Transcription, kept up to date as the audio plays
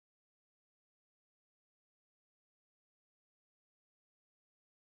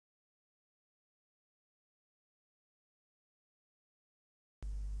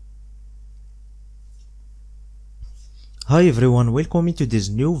Hi everyone, welcome to this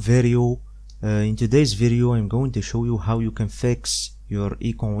new video. In today's video I'm going to show you how you can fix your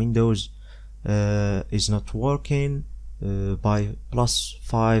icon Windows is not working by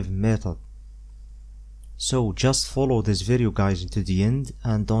 +5 method. So just follow this video guys into the end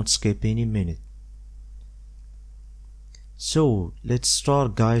and don't skip any minute. So let's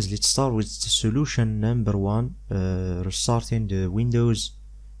start guys, let's start with the solution number 1, restarting the Windows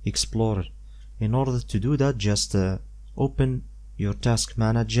Explorer. In order to do that, just open your task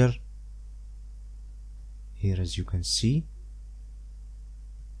manager here, as you can see,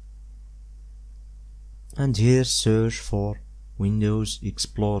 and here search for Windows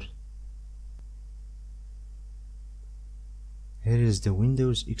Explorer. Here is the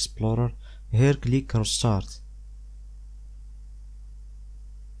Windows Explorer. Here click restart.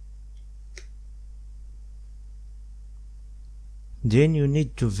 Then you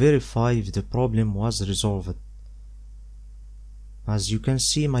need to verify if the problem was resolved. As you can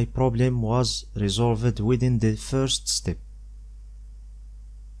see, my problem was resolved within the first step.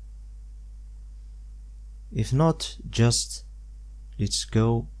 If not, just let's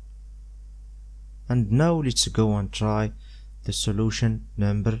go. And now let's go and try the solution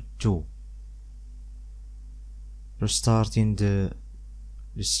number 2. Let's try to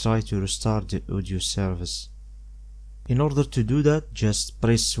restart the audio service. In order to do that, just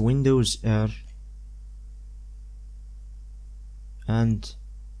press Windows R and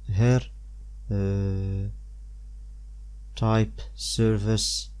here type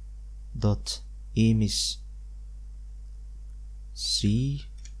services.msc,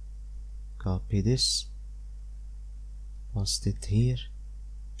 copy this, paste it here,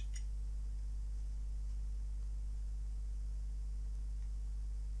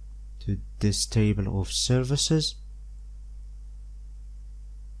 to this table of services,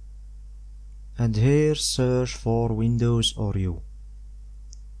 and here search for Windows Oreo.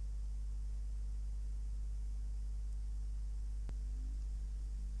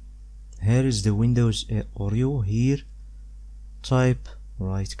 Here is the Windows Oreo. Here type,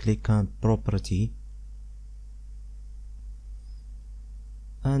 right click on property,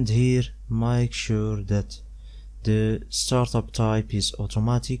 and here make sure that the startup type is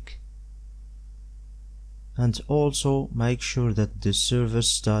automatic, and also make sure that the service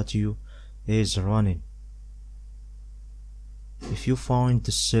statue is running. If you find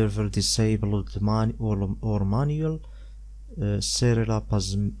the server disabled or manual, set it up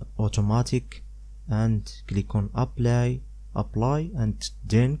as automatic and click on apply and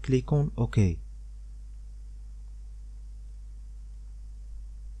then click on OK.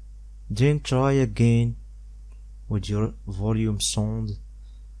 Then try again with your volume sound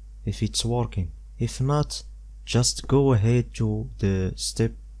if it's working. If not, just go ahead to the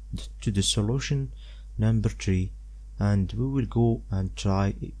solution number 3, and we will go and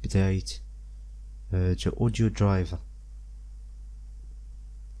try update the audio driver.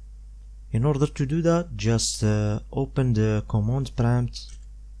 In order to do that, just open the command prompt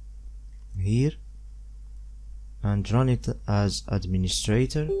here and run it as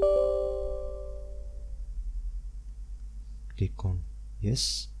administrator. Click on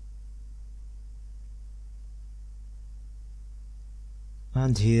yes,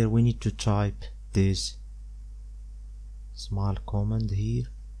 and here we need to type this small command here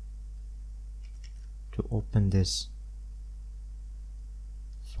to open this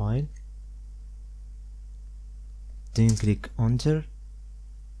file. Then click enter,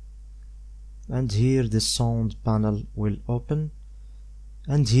 and here the sound panel will open,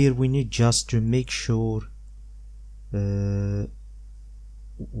 and here we need just to make sure who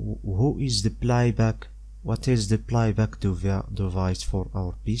is the playback, what is the playback device for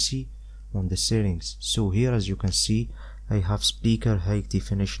our PC on the settings. So here, as you can see, I have speaker high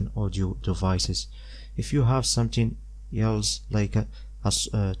definition audio devices. If you have something else like a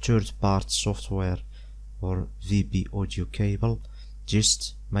third-party software or VP audio cable,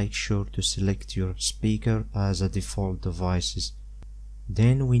 just make sure to select your speaker as a default devices.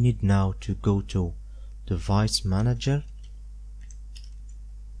 Then we need now to go to device manager,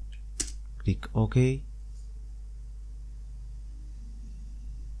 click OK,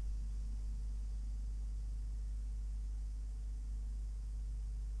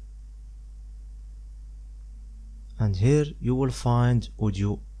 and here you will find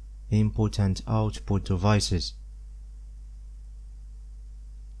audio input and output devices.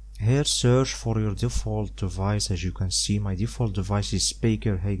 Here search for your default device. As you can see, my default device is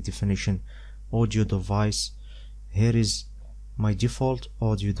speaker high definition audio device. Here is my default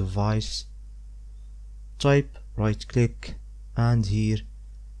audio device. Type, right click, and here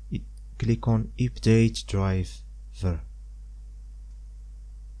click on update driver.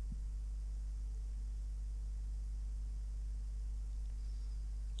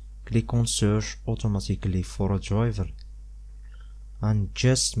 click on search automatically for a driver, and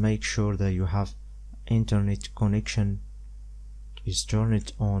just make sure that you have internet connection is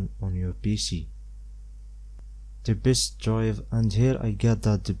turned on your PC. The best driver, and here I get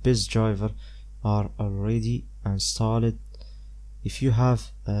that the best driver are already installed. If you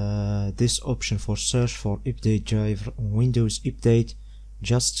have this option for search for update driver on Windows Update,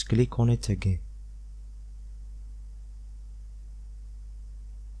 just click on it again.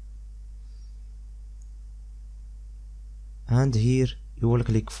 And here you will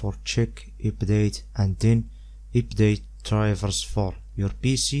click for check update, and then update drivers for your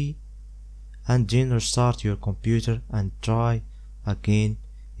PC, and then restart your computer and try again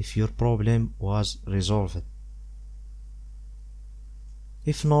if your problem was resolved.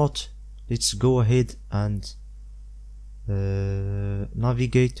 If not, let's go ahead and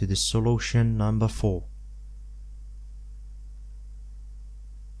navigate to the solution number 4.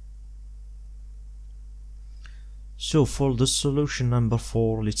 So for the solution number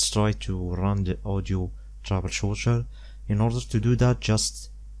 4, let's try to run the audio troubleshooter. In order to do that, just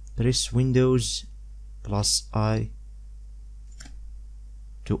press Windows plus I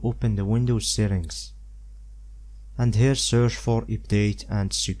to open the Windows settings, and here search for update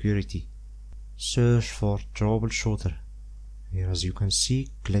and security. Search for troubleshooter. Here, as you can see,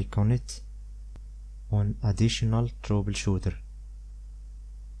 click on it on additional troubleshooter.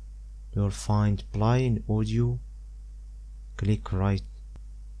 You'll find plugin audio. Click right.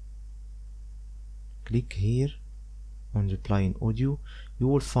 Click here on the plugin audio. You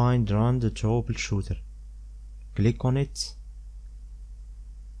will find run the troubleshooter. Click on it.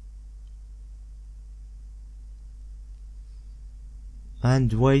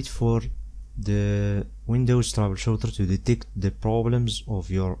 And wait for the Windows troubleshooter to detect the problems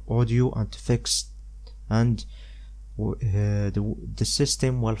of your audio and fix, and the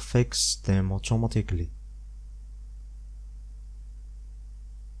system will fix them automatically.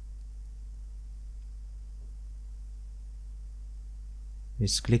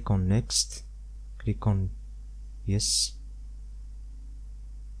 Let's click on next. Click on yes.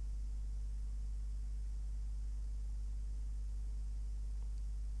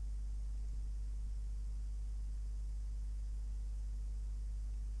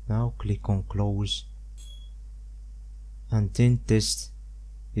 Now click on close, and then test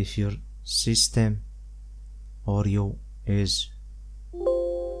if your system audio is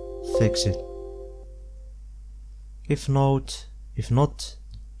fixed. If not,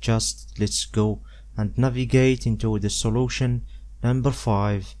 just let's go and navigate into the solution number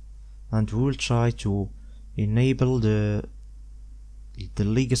 5, and we'll try to enable the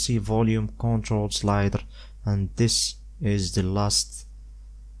legacy volume control slider, and this is the last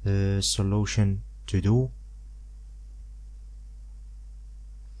solution to do.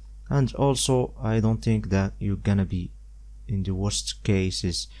 And also, I don't think that you're gonna be, in the worst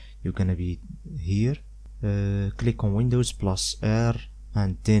cases, you're gonna be here. Click on Windows plus R,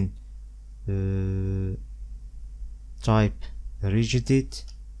 and then type regedit,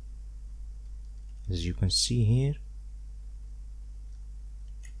 as you can see here.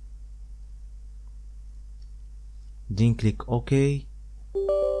 Then click OK.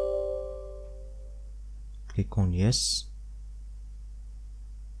 Click on yes.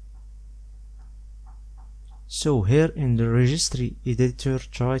 So here in the registry editor,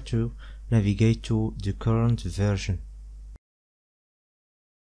 try to navigate to the current version.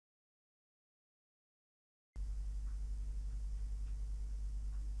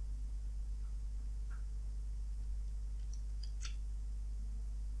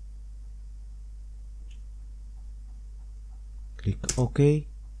 Click OK,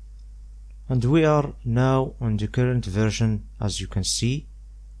 and we are now on the current version, as you can see.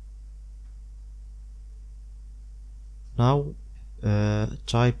 Now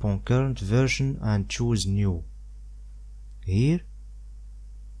type on current version and choose new here,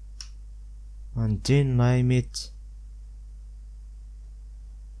 and then name it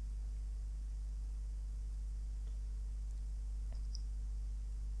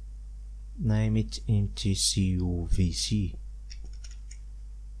MTCUVC.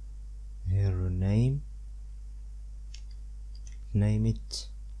 Here name it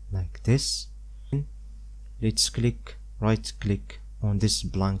like this. Let's right click on this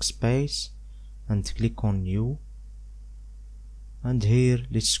blank space and click on new, and here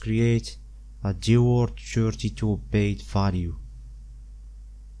let's create a Dewar 32-bit value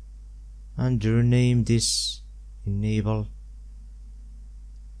and rename this enable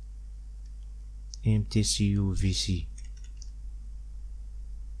MTCUVC.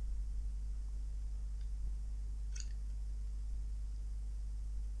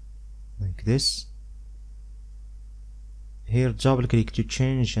 like this. Here double click to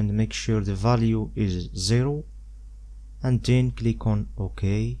change and make sure the value is 0, and then click on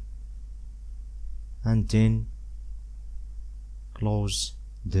OK, and then close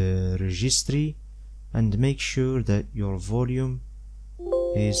the registry and make sure that your volume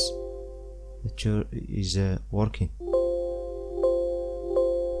is working.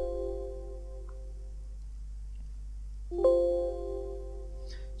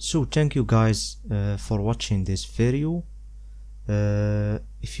 So thank you guys for watching this video.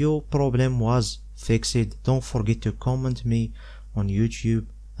 If your problem was fixed, don't forget to comment me on YouTube,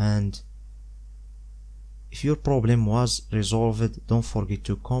 and if your problem was resolved, don't forget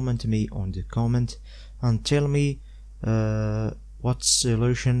to comment me on the comment and tell me what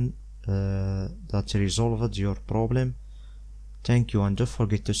solution that resolved your problem. Thank you, and don't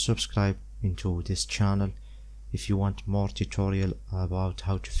forget to subscribe into this channel if you want more tutorial about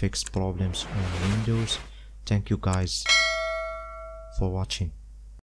how to fix problems on Windows. Thank you guys for watching.